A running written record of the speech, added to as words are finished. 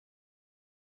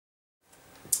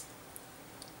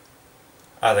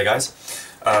Hi there guys,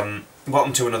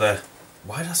 welcome to another,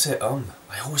 why did I say I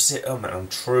always say and I'm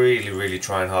really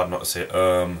trying hard not to say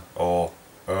or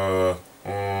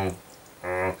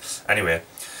anyway,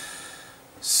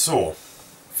 so,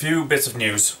 few bits of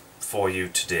news for you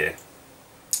today.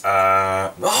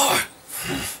 Right,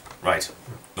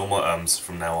 no more ums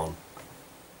from now on.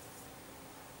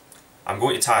 I'm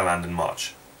going to Thailand in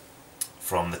March,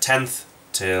 from the 10th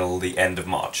till the end of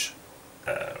March.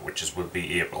 Which would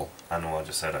be April. I know I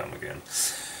just said again.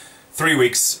 3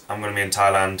 weeks I'm going to be in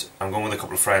Thailand. I'm going with a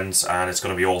couple of friends and it's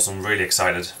going to be awesome. Really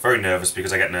excited. Very nervous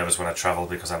because I get nervous when I travel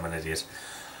because I'm an idiot.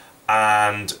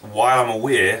 And while I'm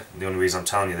away, the only reason I'm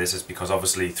telling you this is because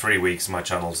obviously 3 weeks my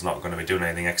channel's not going to be doing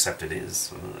anything except it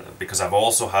is. Because I've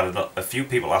also had a few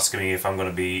people asking me if I'm going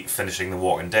to be finishing The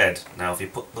Walking Dead. Now if you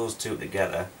put those two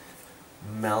together,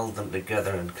 meld them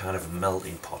together in kind of a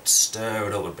melting pot, stir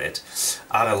it up a bit,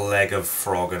 add a leg of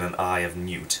frog and an eye of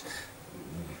newt.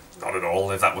 Not at all.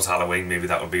 If that was Halloween maybe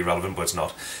that would be relevant, but it's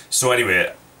not. So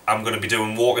anyway, I'm going to be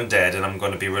doing Walking Dead and I'm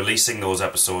going to be releasing those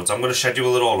episodes. I'm going to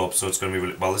schedule it all up so it's going to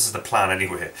be, well, this is the plan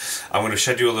anyway. I'm going to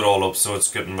schedule it all up so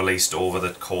it's getting released over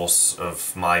the course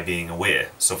of my being away.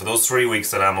 So for those 3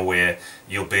 weeks that I'm away,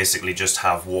 you'll basically just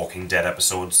have Walking Dead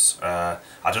episodes. I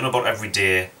don't know about every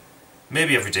day.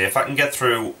 Maybe every day. If I can get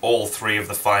through all 3 of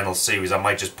the final series, I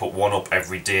might just put one up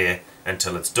every day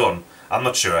until it's done. I'm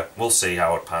not sure. We'll see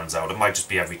how it pans out. It might just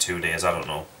be every 2 days, I don't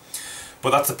know.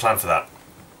 But that's the plan for that.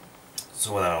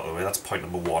 So with that out of the way, that's point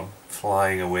number 1.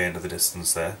 Flying away into the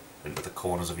distance there, into the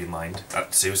corners of your mind.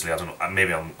 Seriously, I don't know.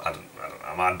 Maybe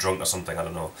I'm drunk or something, I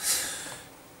don't know.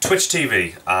 Twitch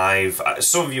TV.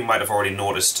 Some of you might have already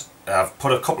noticed, I've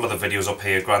put a couple of the videos up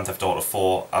here, Grand Theft Auto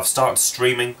 4. I've started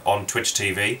streaming on Twitch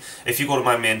TV. If you go to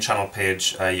my main channel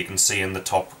page, you can see in the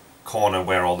top corner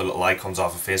where all the little icons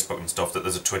are for Facebook and stuff that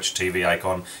there's a Twitch TV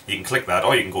icon. You can click that,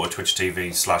 or you can go to Twitch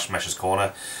TV/Mesh's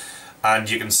Corner, and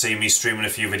you can see me streaming a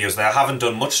few videos there. I haven't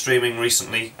done much streaming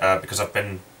recently because I've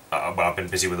been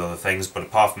busy with other things, but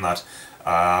apart from that,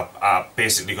 I'm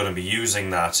basically going to be using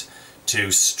that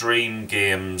to stream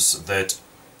games that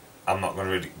I'm not going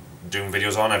to really doing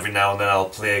videos on. Every now and then I'll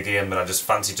play a game that I just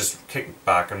fancy just kicking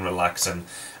back and relaxing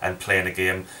and playing a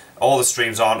game. All the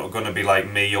streams aren't going to be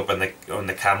like me up in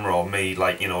the camera or me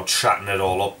like, you know, chatting it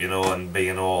all up, you know, and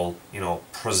being all, you know,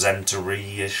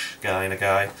 presentery-ish kind of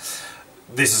guy.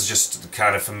 This is just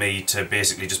kind of for me to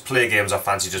basically just play games I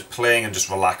fancy just playing and just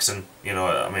relaxing, you know.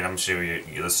 I mean, I'm sure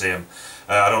you're the same.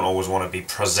 I don't always want to be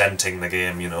presenting the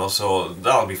game, you know, so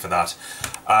that'll be for that.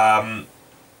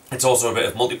 It's also a bit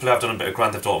of multiplayer. I've done a bit of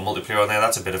Grand Theft Auto multiplayer on there.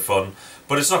 That's a bit of fun.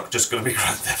 But it's not just going to be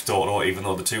Grand Theft Auto, even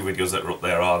though the 2 videos that are up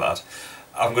there are that.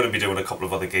 I'm going to be doing a couple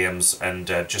of other games and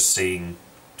just seeing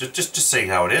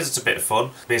how it is. It's a bit of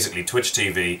fun. Basically, Twitch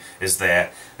TV is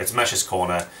there. It's Mesh's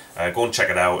Corner. Go and check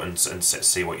it out and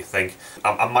see what you think.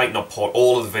 I might not put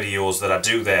all of the videos that I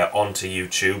do there onto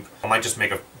YouTube. I might just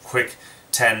make a quick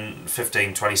 10,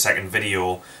 15, 20 second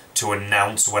video to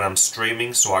announce when I'm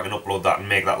streaming, so I can upload that and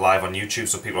make that live on YouTube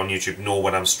so people on YouTube know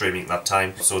when I'm streaming at that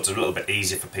time. So it's a little bit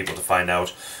easier for people to find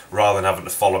out rather than having to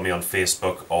follow me on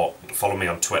Facebook or follow me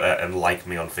on Twitter and like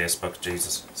me on Facebook.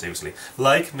 Jesus, seriously.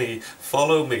 Like me,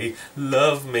 follow me,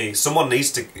 love me. Someone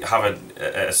needs to have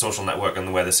a social network in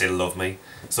the way they say love me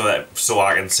so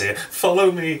I can say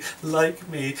follow me, like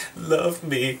me, love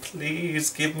me,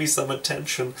 please give me some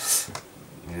attention.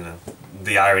 You know,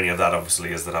 the irony of that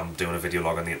obviously is that I'm doing a video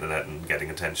log on the internet and getting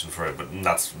attention for it, but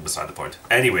that's beside the point.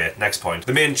 Anyway, next point.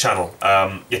 The main channel.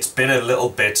 It's been a little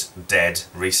bit dead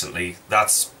recently.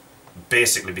 That's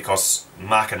basically because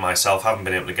Mack and myself haven't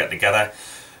been able to get together.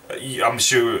 I'm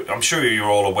sure you're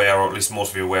all aware, or at least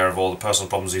most of you are aware of all the personal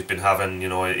problems he's been having. You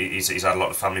know, he's had a lot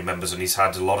of family members and he's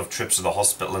had a lot of trips to the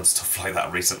hospital and stuff like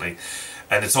that recently.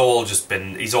 And he's all just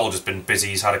been busy.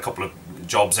 He's had a couple of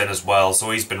jobs in as well,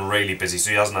 so he's been really busy, so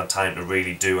he hasn't had time to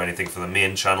really do anything for the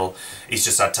main channel. He's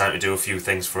just had time to do a few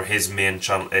things for his main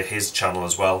channel, his channel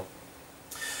as well,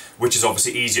 which is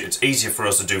obviously easier. It's easier for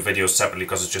us to do videos separately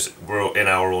because it's just we're in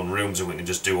our own rooms and we can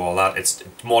just do all that. It's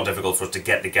more difficult for us to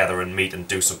get together and meet and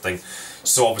do something.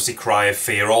 So obviously Cry of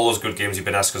Fear, all those good games you've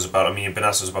been asking us about. I mean, you've been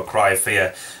asking us about Cry of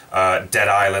Fear, Dead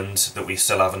Island that we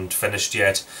still haven't finished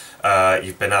yet.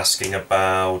 You've been asking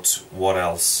about what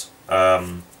else?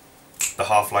 The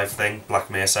Half-Life thing, Black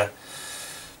Mesa.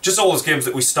 Just all those games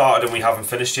that we started and we haven't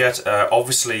finished yet.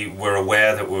 Obviously, we're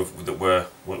aware that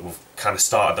we've kind of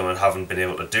started them and haven't been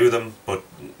able to do them, but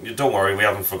don't worry, we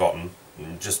haven't forgotten.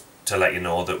 Just to let you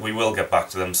know that we will get back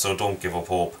to them, so don't give up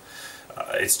hope.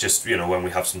 It's just, you know, when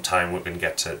we have some time we can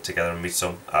get together and meet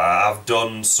some. I've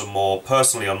done some more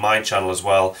personally on my channel as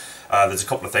well. There's a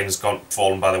couple of things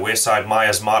fallen by the wayside.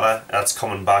 Maya's Matter, that's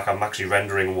coming back. I'm actually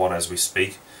rendering one as we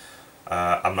speak.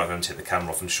 I'm not going to take the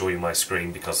camera off and show you my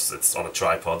screen because it's on a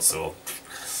tripod, so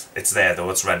it's there though,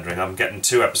 it's rendering. I'm getting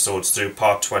 2 episodes through,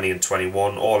 part 20 and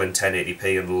 21, all in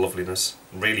 1080p and loveliness.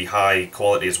 Really high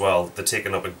quality as well. They're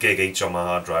taking up a gig each on my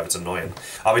hard drive, it's annoying.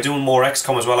 I'll be doing more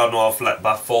XCOM as well. I know I've let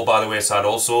that fall by the wayside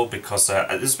also because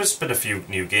there's just been a few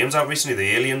new games out recently.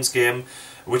 The Aliens game,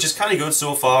 which is kind of good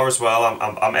so far as well.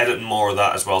 I'm editing more of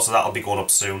that as well, so that'll be going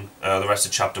up soon. The rest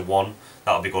of chapter 1,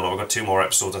 that'll be going up. I've got 2 more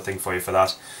episodes I think for you for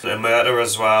that. And Murder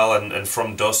as well, and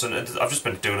From Dust, and I've just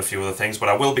been doing a few other things, but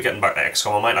I will be getting back to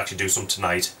XCOM. I might actually do some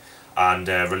tonight and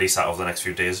release that over the next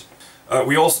few days.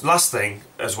 Last thing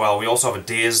as well, we also have a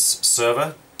Days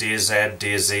server, DayZ,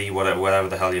 DayZ, whatever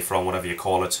the hell you're from, whatever you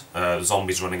call it.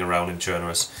 Zombies running around in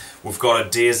Chernobyl. We've got a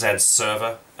DayZ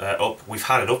server up. We've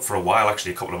had it up for a while,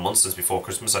 actually, a couple of months since before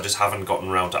Christmas. I just haven't gotten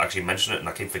around to actually mention it, and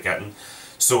I keep forgetting.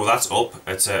 So that's up.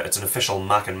 It's an official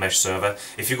Mack and Mesh server.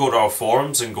 If you go to our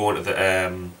forums and go into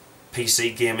the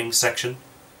PC gaming section,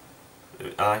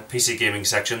 PC gaming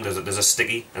section, there's a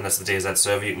sticky, and that's the DayZ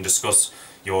server. You can discuss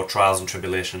your trials and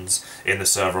tribulations in the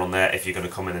server on there if you're going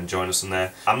to come in and join us in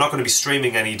there. I'm not going to be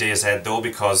streaming any DayZ though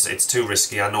because it's too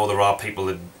risky. I know there are people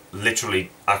that literally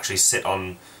actually sit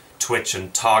on Twitch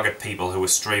and target people who are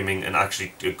streaming and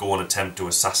actually go and attempt to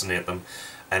assassinate them,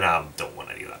 and I don't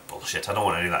want any of that bullshit. I don't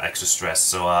want any of that extra stress,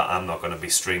 so I'm not going to be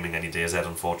streaming any DayZ,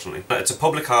 unfortunately. It's a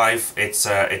public hive. It's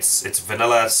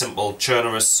vanilla, simple,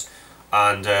 churnerous,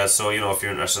 and so, you know, if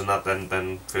you're interested in that,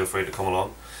 then feel free to come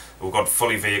along. We've got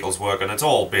fully vehicles working. It's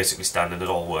all basically standard. It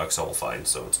all works all fine,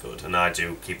 so it's good. And I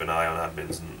do keep an eye on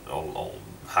admins and all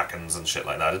hackings and shit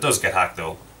like that. It does get hacked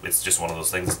though. It's just one of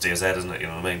those things. It's DayZ, isn't it? You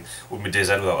know what I mean? Wouldn't be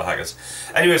DayZ without the hackers.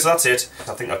 Anyway, so that's it.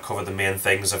 I think I've covered the main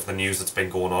things of the news that's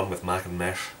been going on with Mack and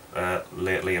Mesh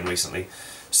lately and recently.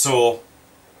 So,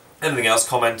 anything else,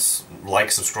 comment,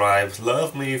 like, subscribe,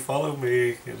 love me, follow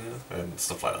me, you know, and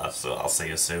stuff like that. So I'll see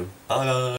you soon. Bye.